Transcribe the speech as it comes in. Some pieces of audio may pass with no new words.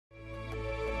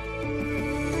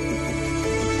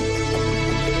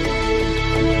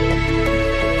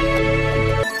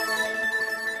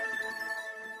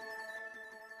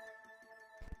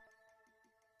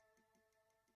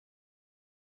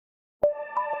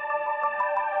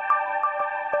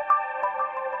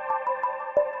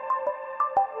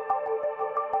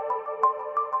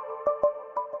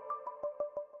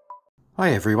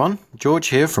Hi everyone, George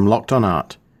here from Locked On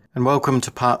Art, and welcome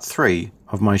to part 3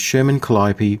 of my Sherman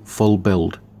Calliope full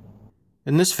build.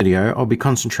 In this video I'll be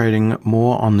concentrating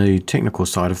more on the technical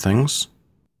side of things,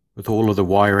 with all of the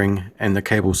wiring and the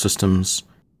cable systems,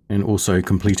 and also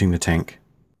completing the tank,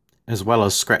 as well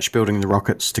as scratch building the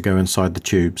rockets to go inside the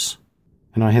tubes.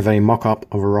 And I have a mock-up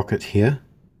of a rocket here.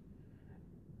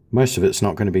 Most of it's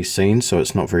not going to be seen, so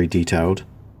it's not very detailed.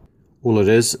 All it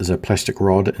is a plastic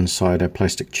rod inside a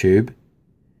plastic tube.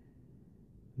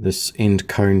 This end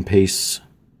cone piece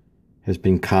has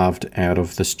been carved out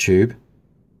of this tube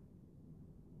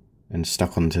and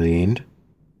stuck onto the end.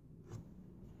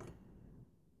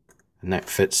 And that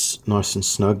fits nice and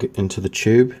snug into the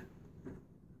tube.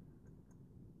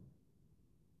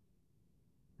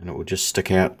 And it will just stick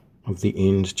out of the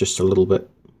end just a little bit.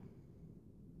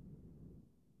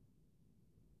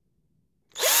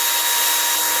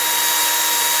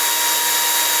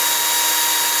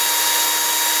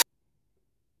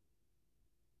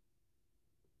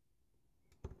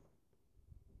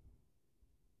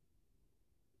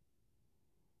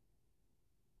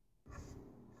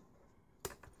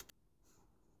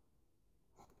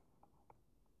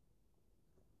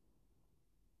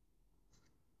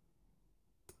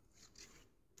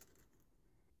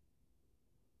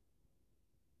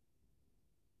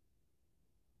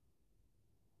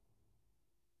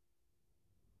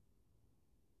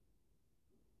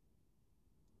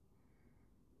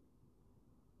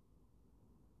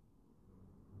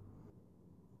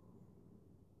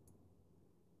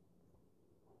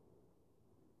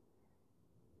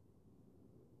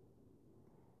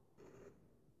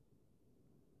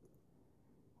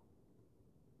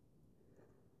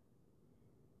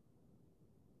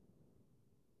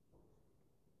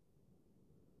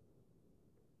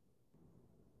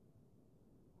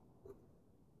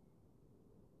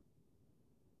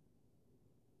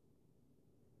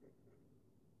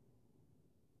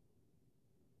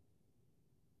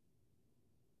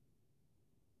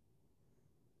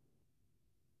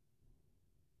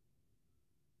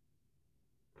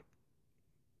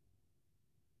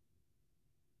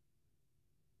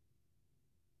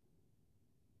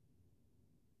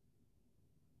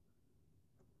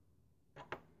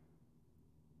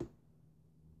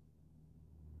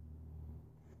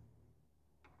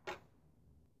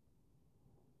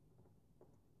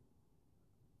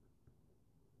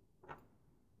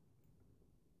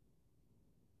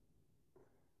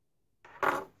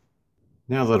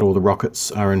 Now that all the rockets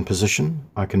are in position,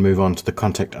 I can move on to the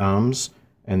contact arms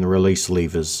and the release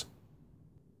levers.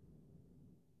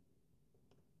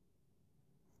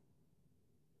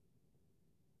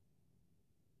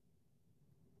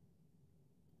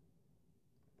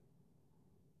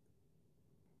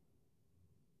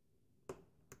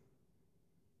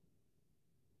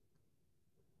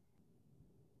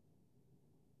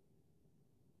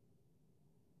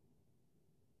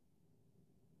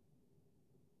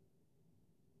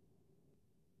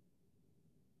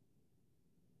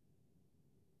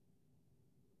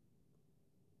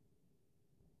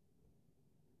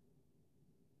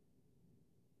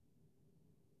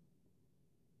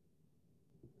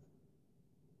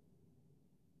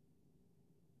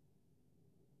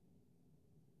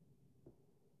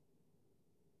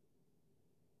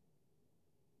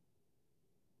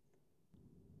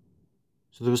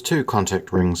 So there was 2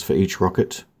 contact rings for each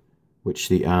rocket, which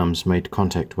the arms made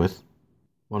contact with.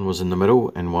 One was in the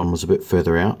middle and one was a bit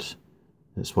further out.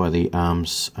 That's why the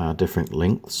arms are different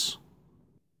lengths.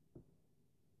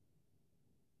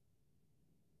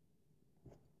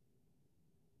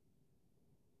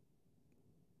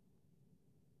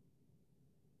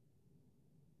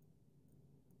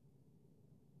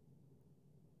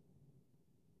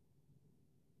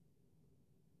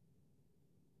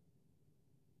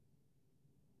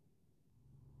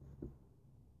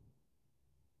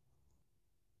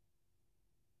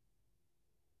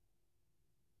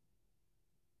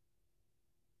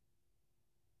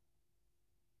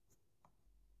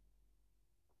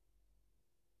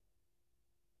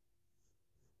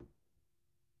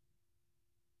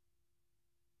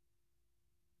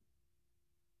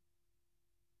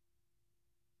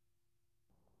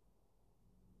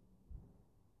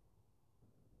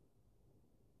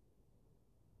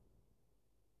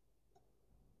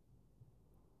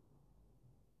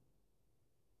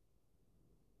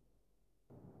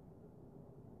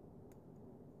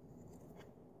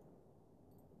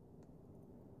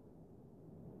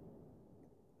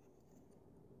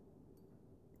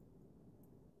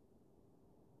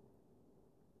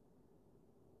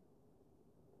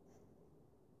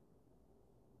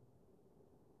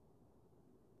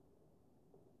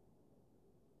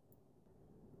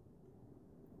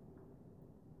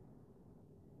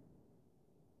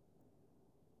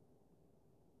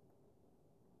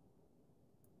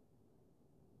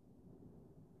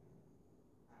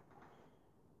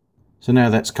 So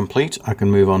now that's complete, I can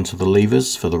move on to the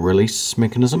levers for the release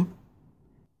mechanism.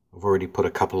 I've already put a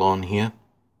couple on here.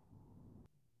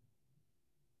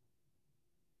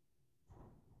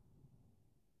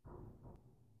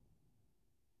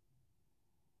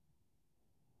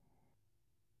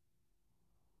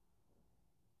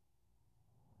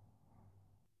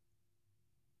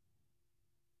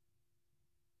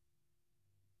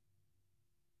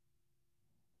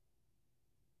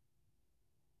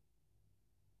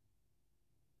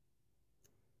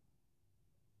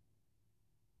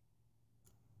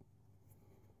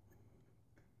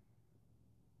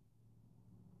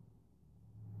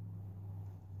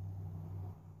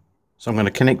 So I'm going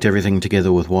to connect everything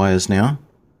together with wires now.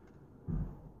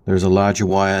 There's a larger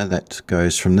wire that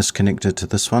goes from this connector to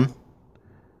this one,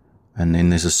 and then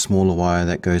there's a smaller wire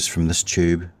that goes from this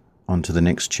tube onto the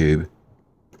next tube.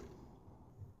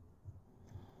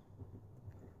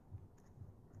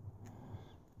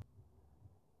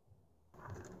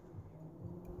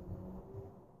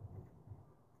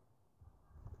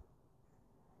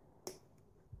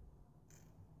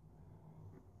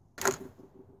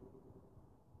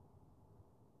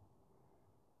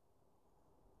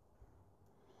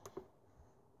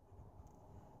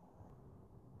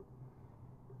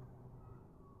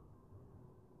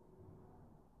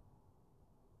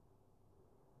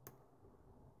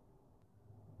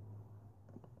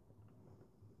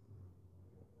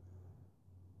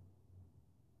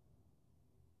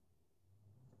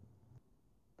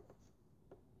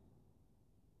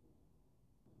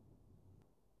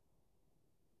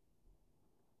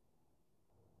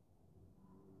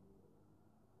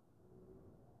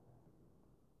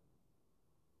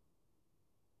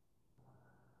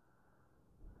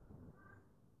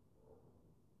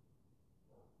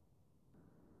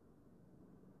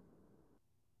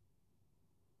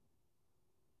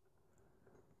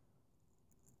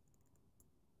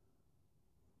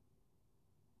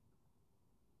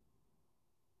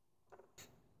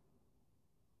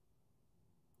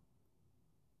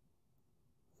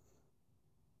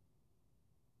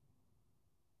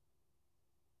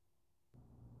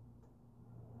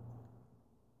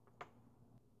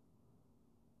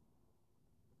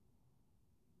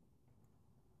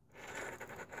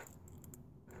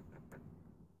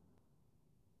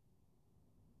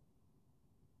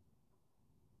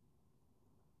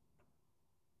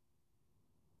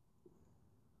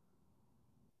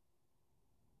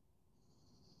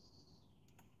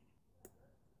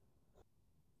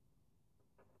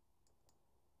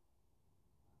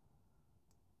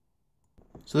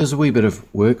 So there's a wee bit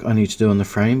of work I need to do on the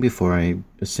frame before I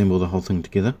assemble the whole thing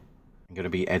together. I'm going to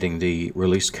be adding the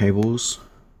release cables,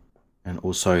 and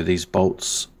also these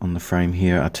bolts on the frame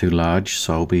here are too large,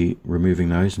 so I'll be removing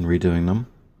those and redoing them.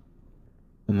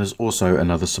 And there's also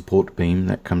another support beam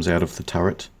that comes out of the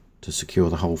turret to secure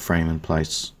the whole frame in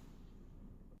place.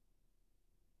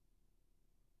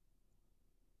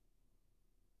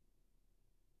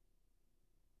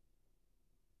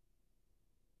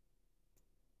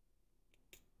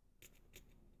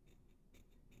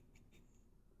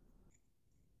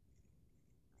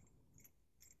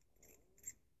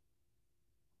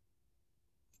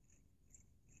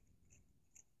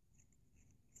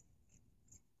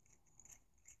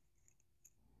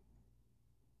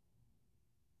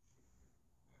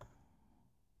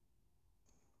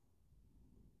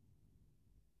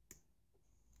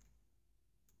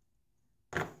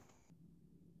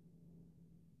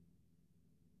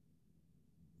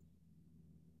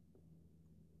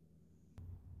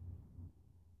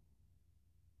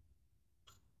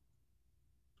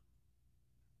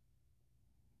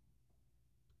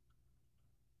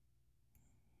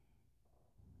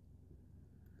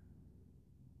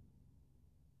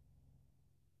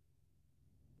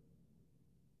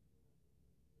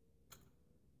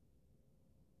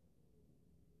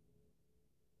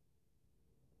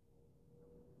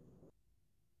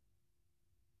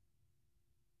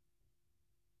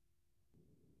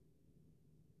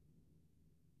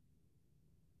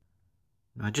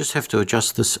 I just have to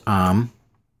adjust this arm,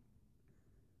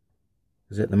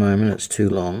 because at the moment it's too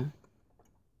long.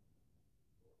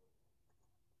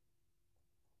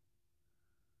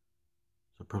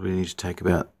 So I probably need to take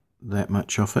about that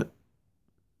much off it.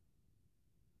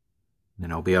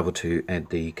 Then I'll be able to add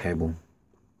the cable.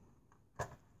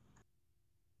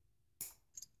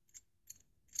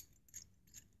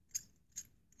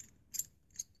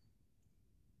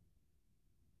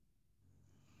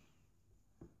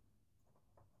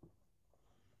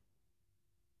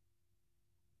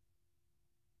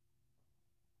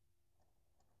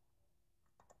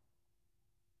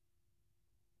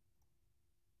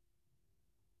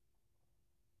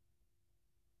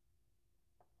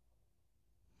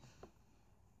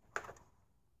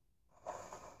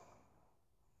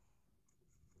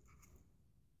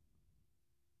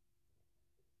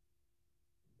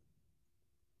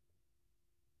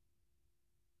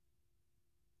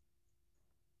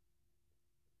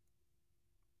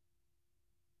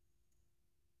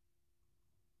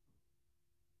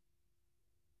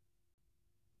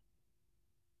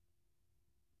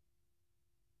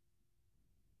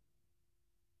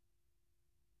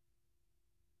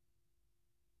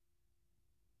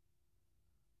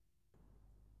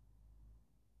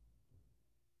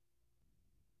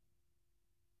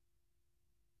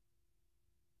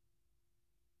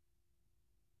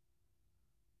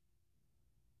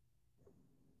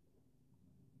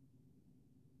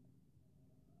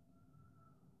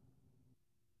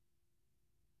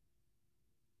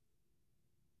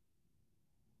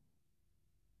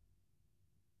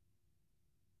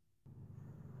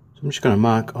 I'm just going to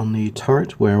mark on the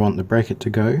turret where I want the bracket to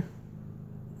go.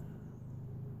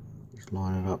 Just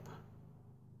line it up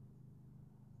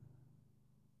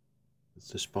with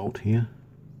this bolt here.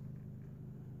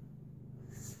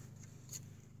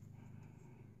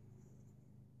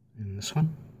 And this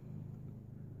one.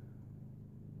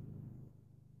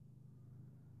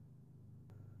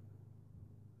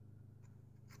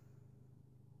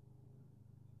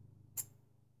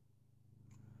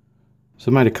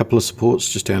 So I made a couple of supports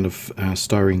just out of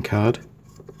styrene card.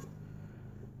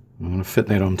 I'm going to fit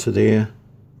that onto there.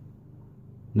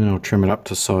 Then I'll trim it up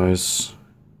to size.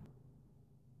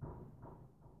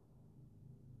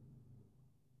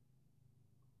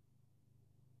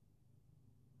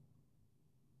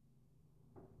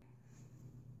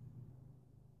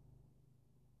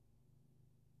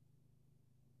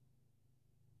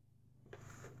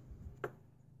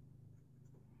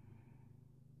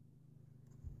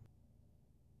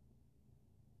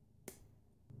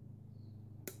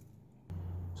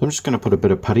 So I'm just going to put a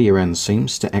bit of putty around the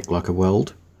seams to act like a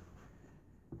weld.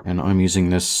 And I'm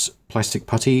using this plastic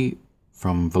putty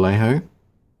from Vallejo.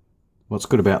 What's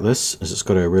good about this is it's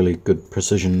got a really good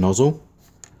precision nozzle,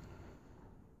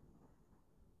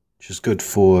 which is good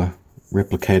for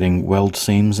replicating weld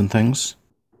seams and things.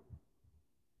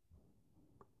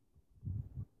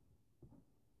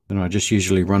 Then I just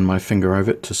usually run my finger over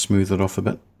it to smooth it off a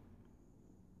bit.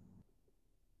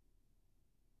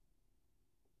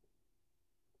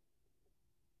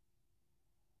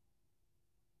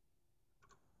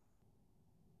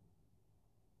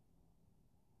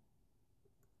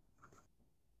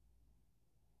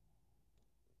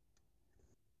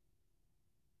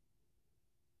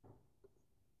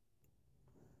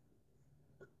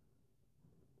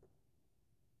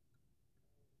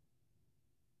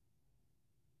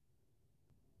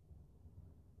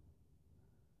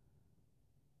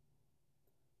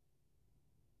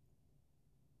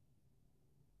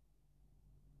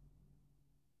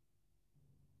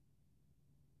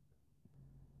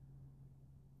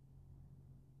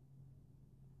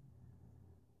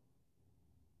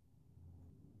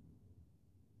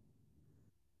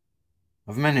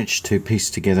 I've managed to piece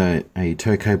together a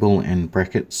tow cable and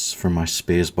brackets from my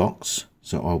spares box,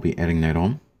 so I'll be adding that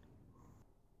on.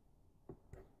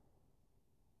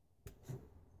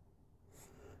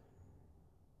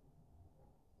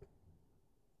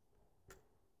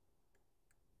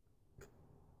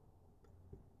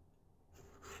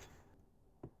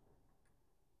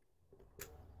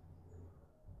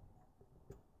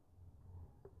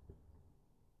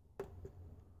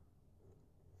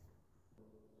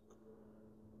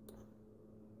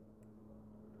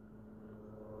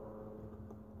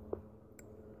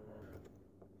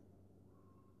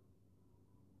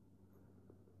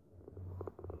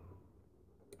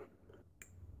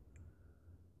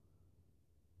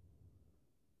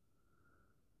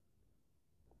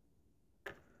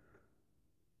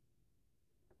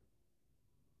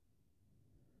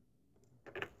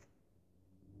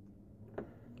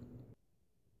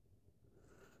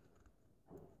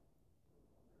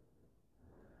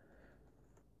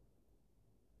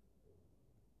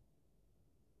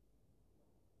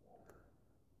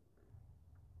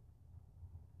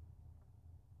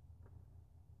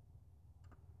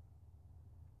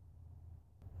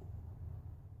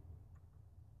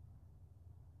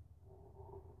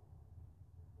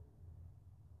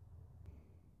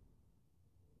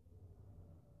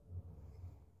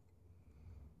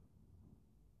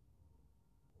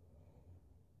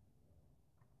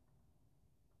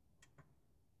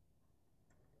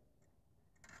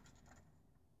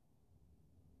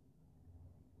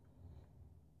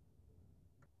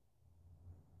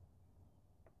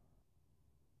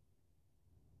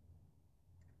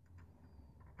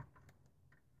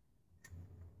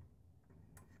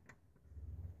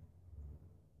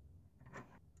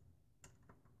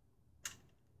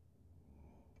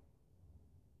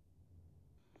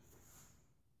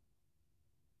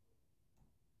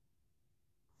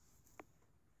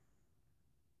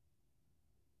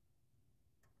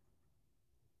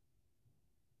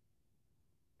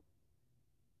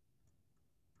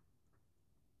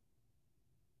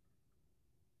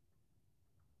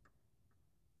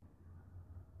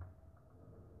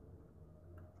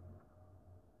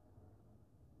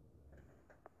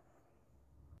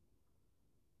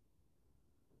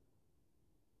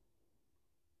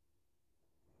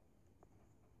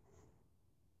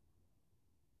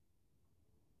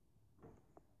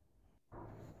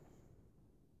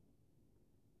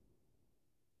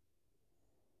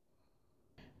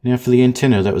 Now for the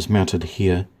antenna that was mounted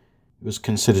here, it was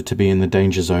considered to be in the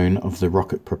danger zone of the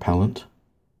rocket propellant.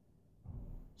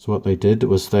 So what they did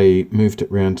was they moved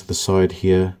it round to the side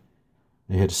here.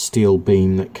 They had a steel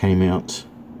beam that came out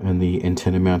and the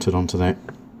antenna mounted onto that.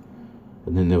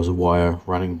 And then there was a wire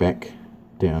running back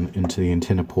down into the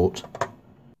antenna port.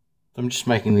 I'm just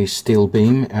making the steel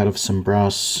beam out of some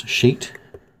brass sheet.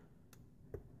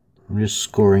 I'm just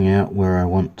scoring out where I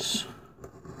want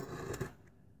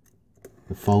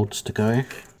the folds to go.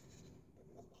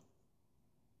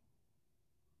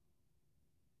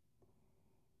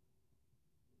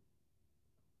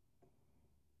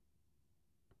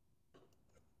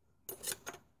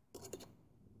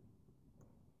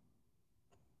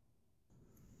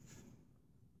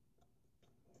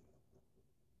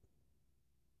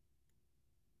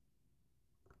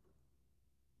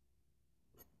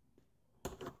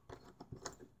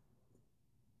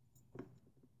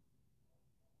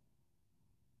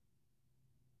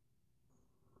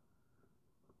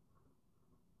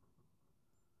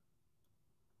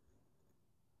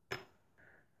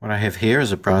 What I have here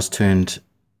is a brass turned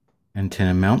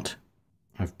antenna mount.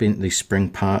 I've bent the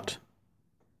spring part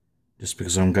just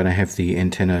because I'm going to have the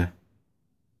antenna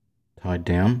tied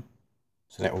down.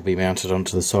 So that will be mounted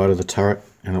onto the side of the turret,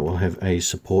 and it will have a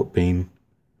support beam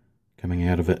coming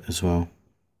out of it as well.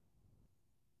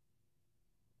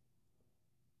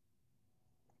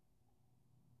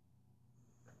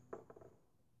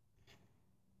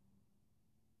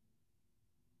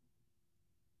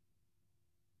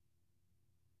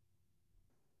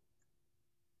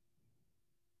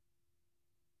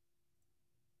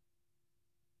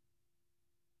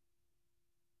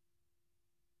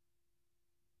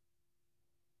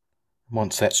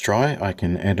 Once that's dry, I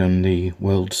can add in the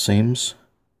weld seams,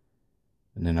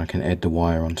 and then I can add the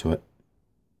wire onto it.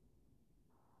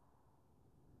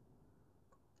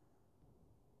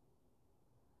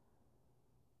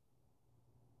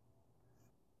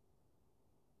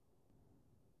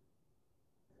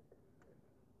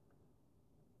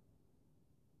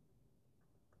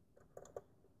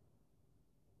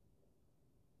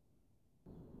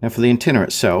 Now for the antenna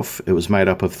itself, it was made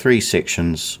up of 3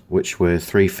 sections which were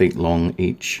 3 feet long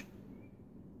each,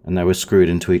 and they were screwed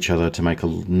into each other to make a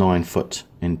 9-foot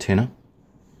antenna.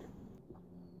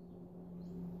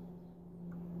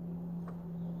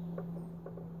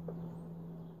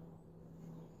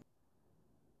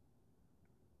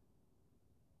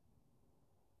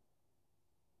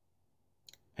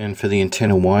 And for the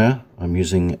antenna wire, I'm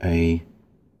using a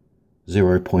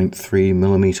 0.3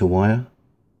 millimeter wire.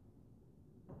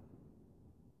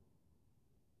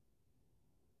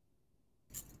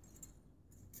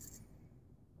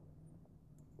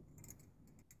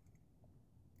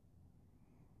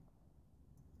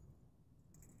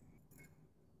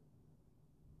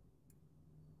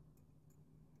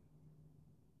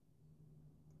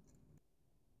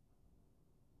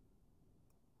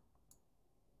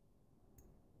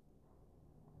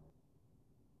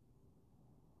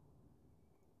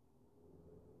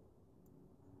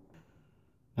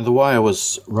 Now the wire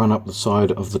was run up the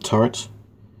side of the turret,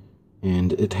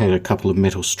 and it had a couple of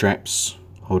metal straps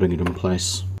holding it in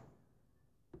place.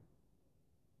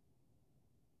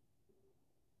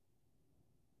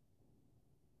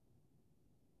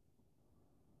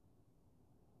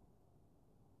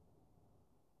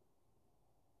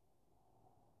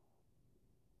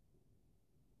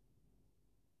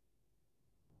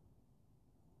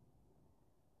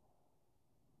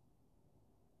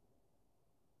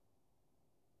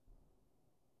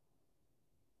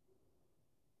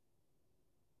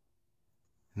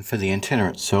 And for the antenna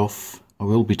itself, I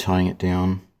will be tying it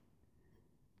down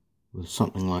with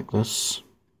something like this.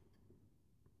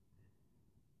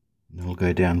 And it'll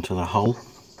go down to the hull.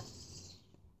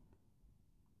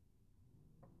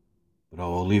 But I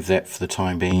will leave that for the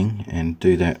time being and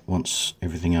do that once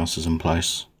everything else is in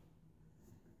place.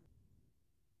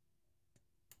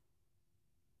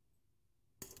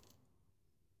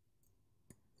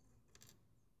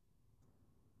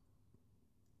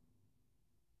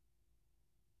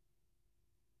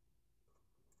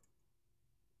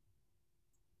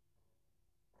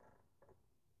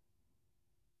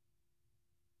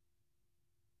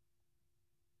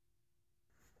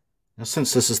 Now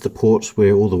since this is the port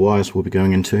where all the wires will be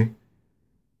going into,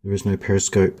 there is no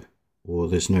periscope or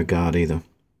there's no guard either.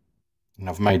 And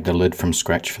I've made the lid from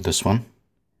scratch for this one,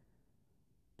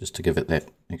 just to give it that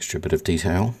extra bit of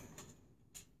detail.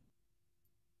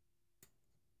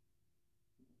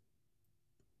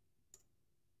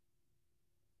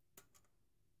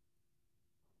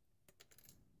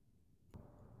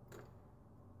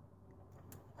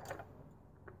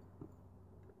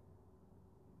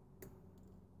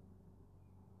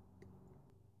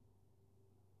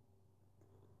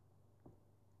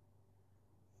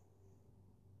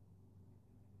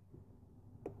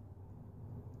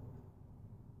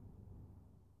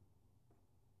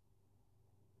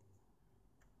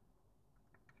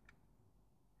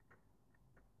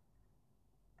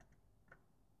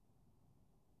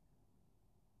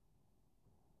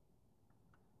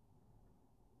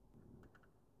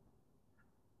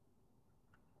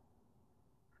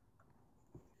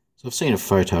 So I've seen a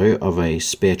photo of a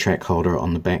spare track holder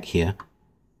on the back here,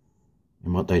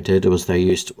 and what they did was they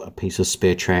used a piece of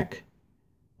spare track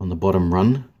on the bottom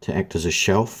run to act as a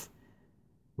shelf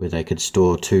where they could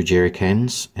store 2 jerry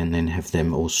cans and then have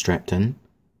them all strapped in.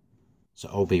 So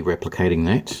I'll be replicating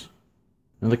that.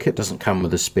 Now the kit doesn't come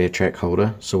with a spare track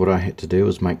holder, so what I had to do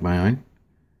was make my own.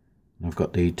 I've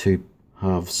got the 2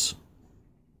 halves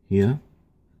here.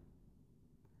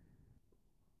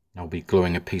 I'll be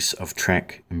gluing a piece of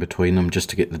track in between them just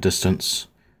to get the distance,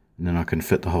 and then I can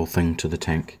fit the whole thing to the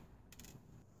tank.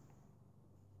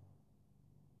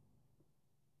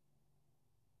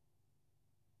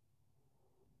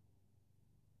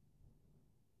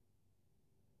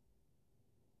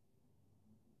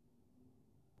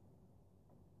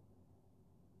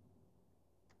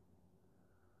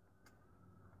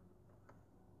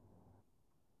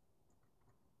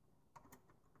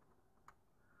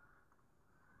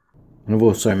 And I've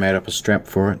also made up a strap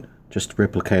for it, just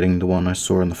replicating the one I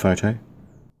saw in the photo.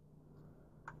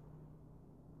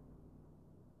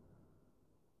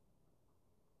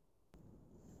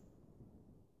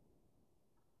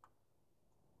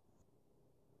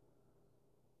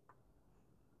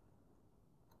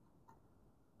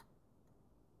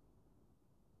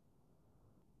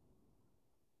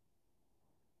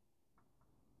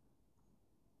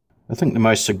 I think the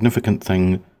most significant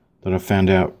thing that I found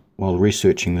out while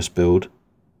researching this build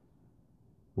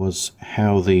was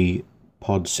how the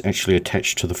pods actually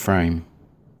attach to the frame,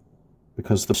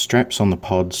 because the straps on the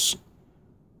pods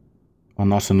are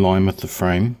not in line with the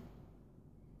frame,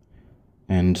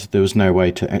 and there was no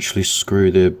way to actually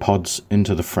screw the pods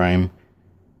into the frame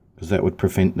because that would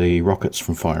prevent the rockets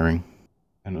from firing.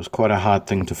 And it was quite a hard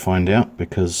thing to find out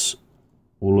because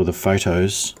all of the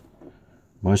photos,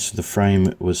 most of the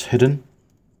frame was hidden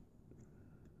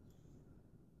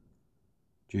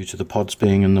due to the pods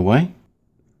being in the way.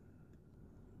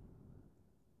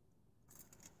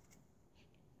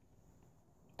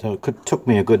 So it took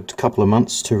me a good couple of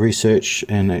months to research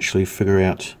and actually figure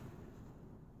out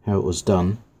how it was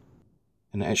done.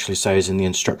 And it actually says in the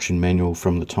instruction manual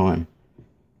from the time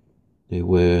there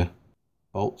were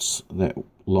bolts that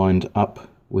lined up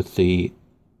with the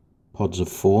pods of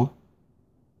 4,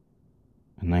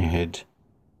 and they had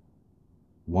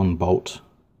 1 bolt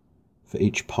for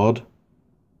each pod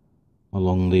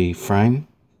along the frame,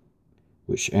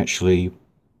 which actually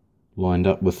lined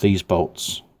up with these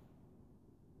bolts,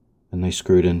 and they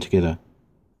screwed in together.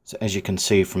 So as you can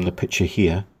see from the picture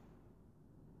here,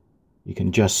 you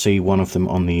can just see one of them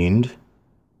on the end,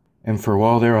 and for a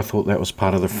while there I thought that was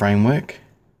part of the framework,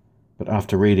 but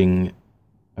after reading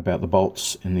about the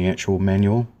bolts in the actual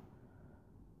manual,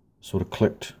 sort of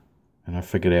clicked, and I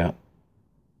figured out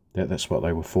that that's what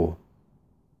they were for.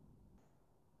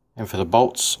 And for the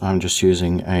bolts, I'm just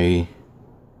using a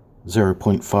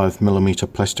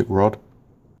 0.5mm plastic rod.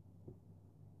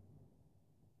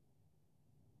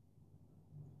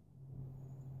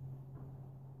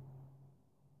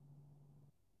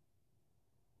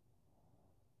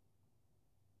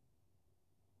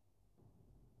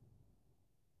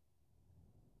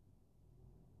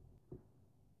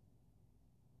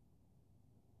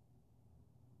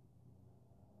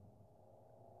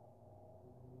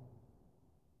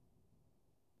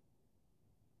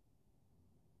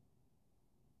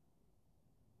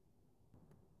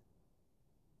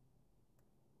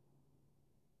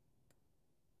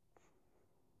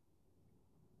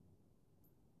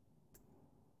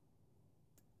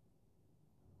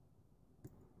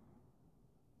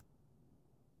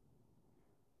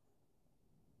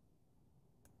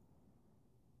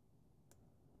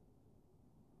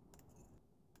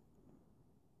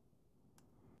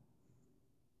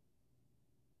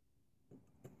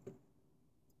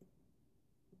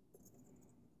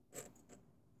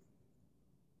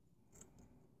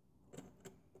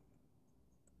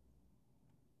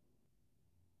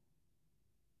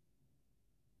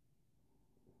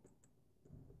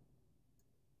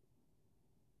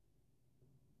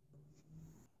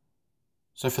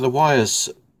 So for the wires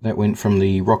that went from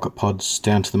the rocket pods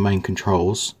down to the main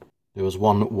controls, there was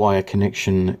 1 wire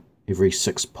connection every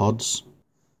 6 pods.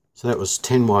 So that was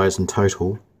 10 wires in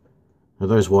total. Now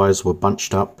those wires were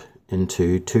bunched up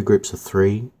into 2 groups of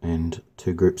 3 and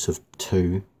 2 groups of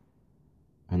 2,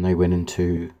 and they went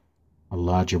into a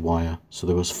larger wire. So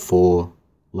there was 4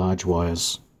 large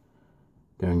wires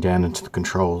going down into the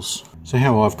controls. So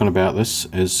how I've gone about this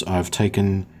is I've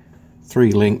taken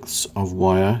 3 lengths of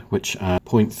wire which are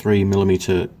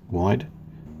 0.3mm wide,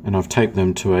 and I've taped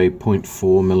them to a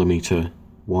 0.4mm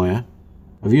wire.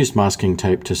 I've used masking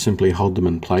tape to simply hold them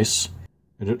in place,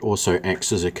 and it also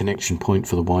acts as a connection point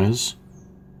for the wires.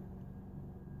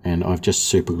 and I've just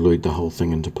super glued the whole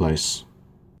thing into place.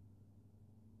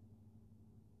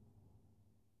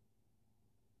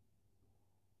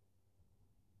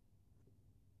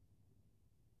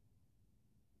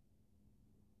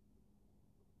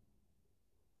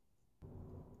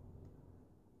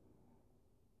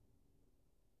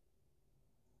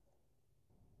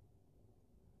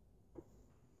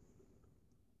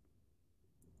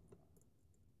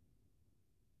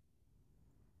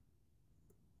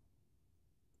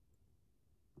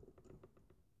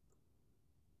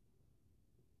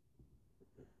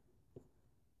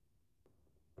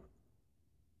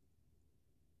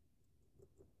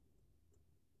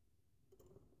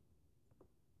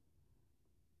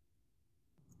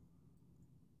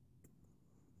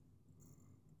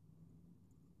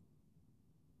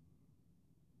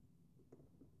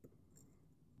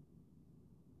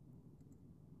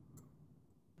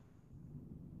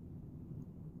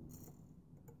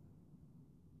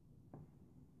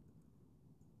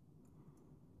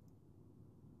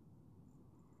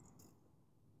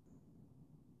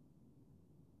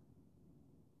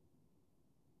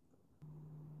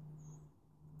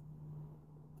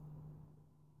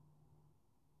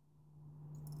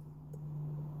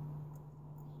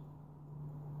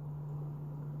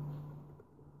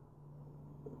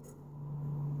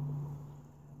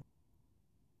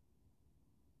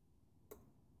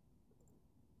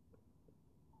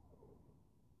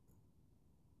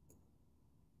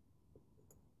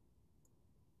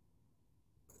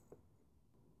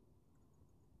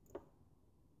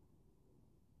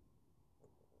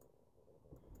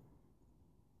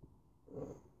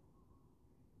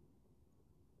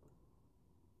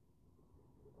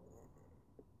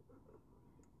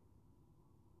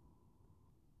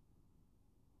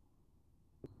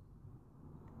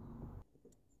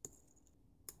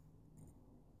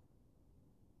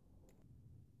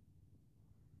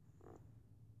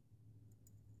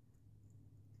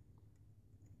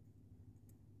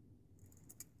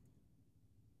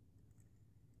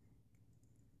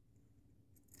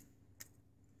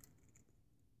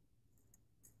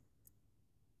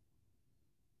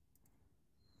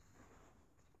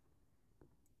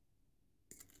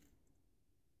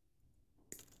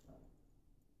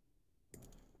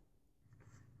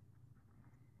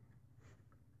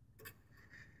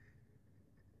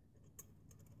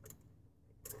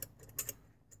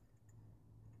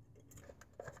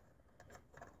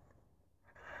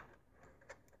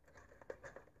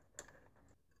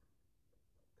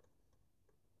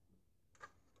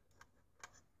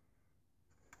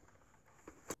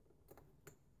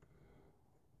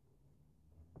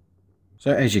 So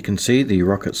as you can see, the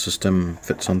rocket system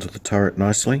fits onto the turret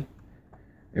nicely.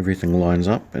 Everything lines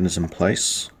up and is in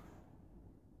place.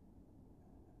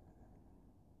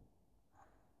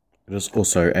 It is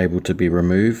also able to be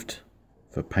removed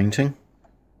for painting,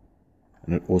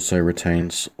 and it also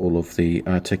retains all of the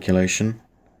articulation,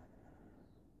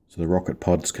 so the rocket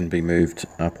pods can be moved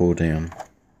up or down.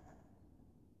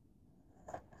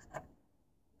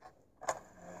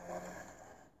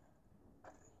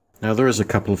 Now there is a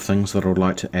couple of things that I would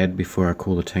like to add before I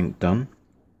call the tank done.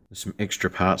 There's some extra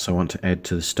parts I want to add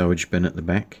to the stowage bin at the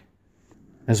back,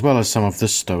 as well as some of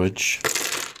this stowage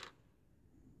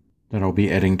that I'll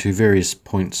be adding to various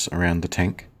points around the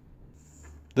tank.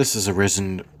 This is a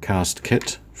resin cast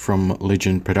kit from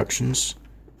Legend Productions,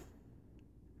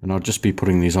 and I'll just be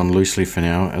putting these on loosely for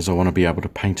now, as I want to be able to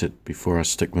paint it before I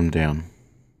stick them down.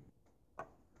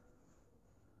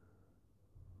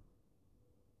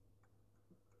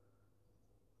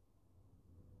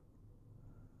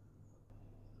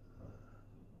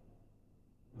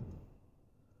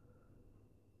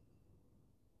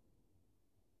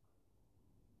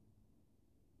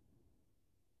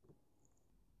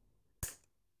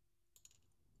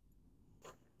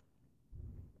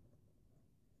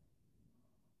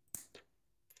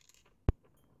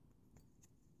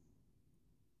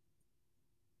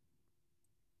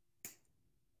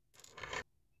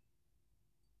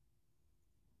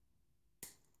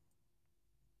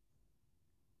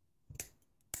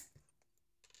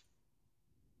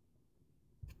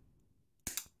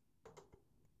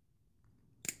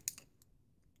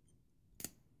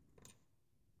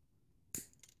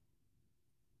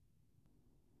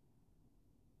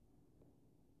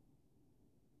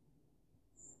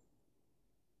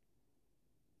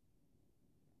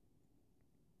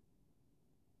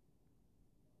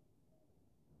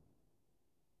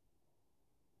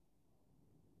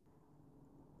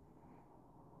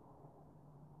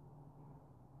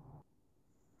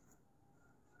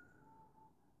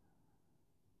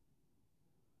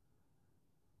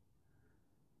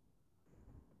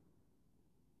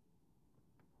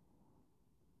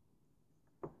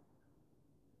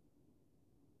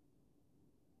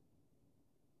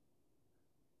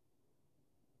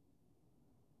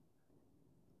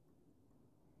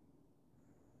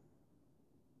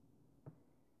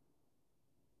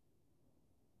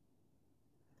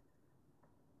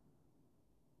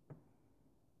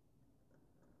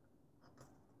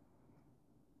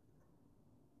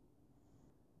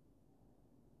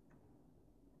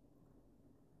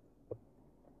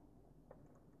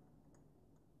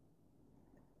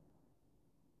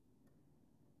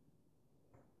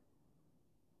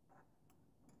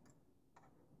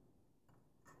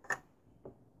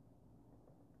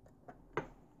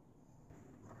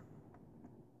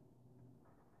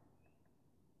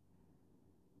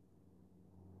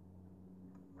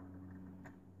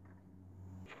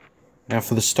 Now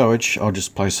for the stowage, I'll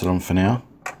just place it on for now.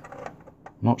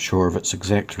 Not sure of its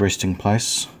exact resting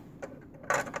place,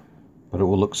 but it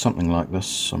will look something like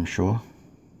this, I'm sure.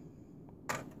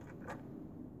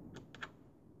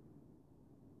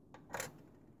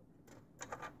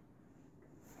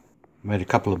 Made a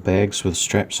couple of bags with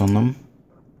straps on them,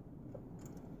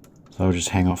 so I'll just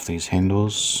hang off these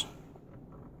handles,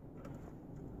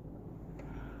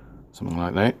 something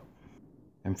like that.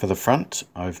 And for the front,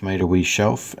 I've made a wee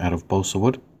shelf out of balsa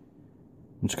wood.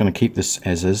 I'm just going to keep this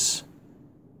as is,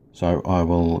 so I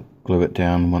will glue it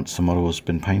down once the model has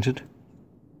been painted.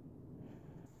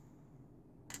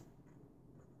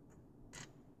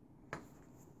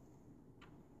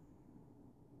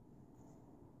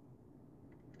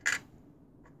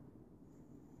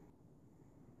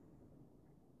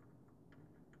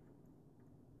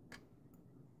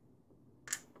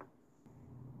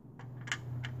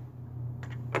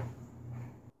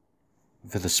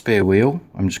 For the spare wheel,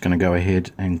 I'm just going to go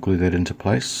ahead and glue that into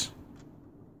place.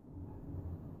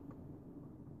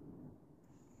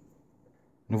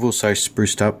 I've also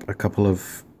spruced up a couple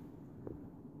of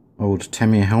old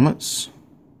Tamiya helmets.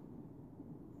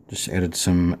 Just added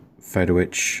some photo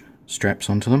etch straps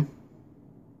onto them.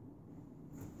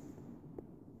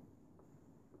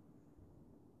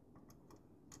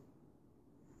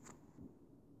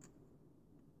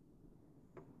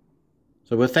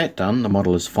 So with that done, the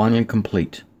model is finally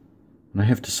complete, and I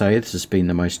have to say this has been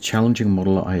the most challenging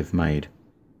model I have made.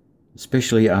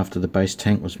 Especially after the base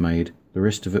tank was made, the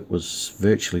rest of it was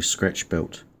virtually scratch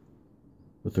built,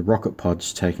 with the rocket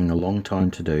pods taking a long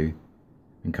time to do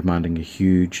and commanding a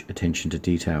huge attention to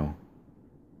detail.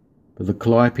 But the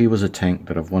Calliope was a tank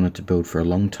that I've wanted to build for a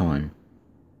long time,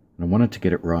 and I wanted to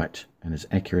get it right and as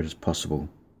accurate as possible.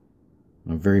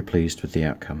 And I'm very pleased with the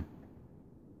outcome.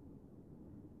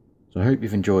 So I hope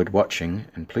you've enjoyed watching,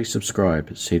 and please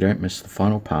subscribe so you don't miss the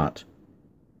final part,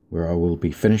 where I will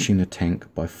be finishing the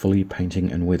tank by fully painting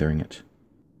and weathering it.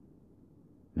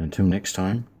 And until next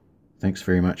time, thanks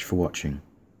very much for watching.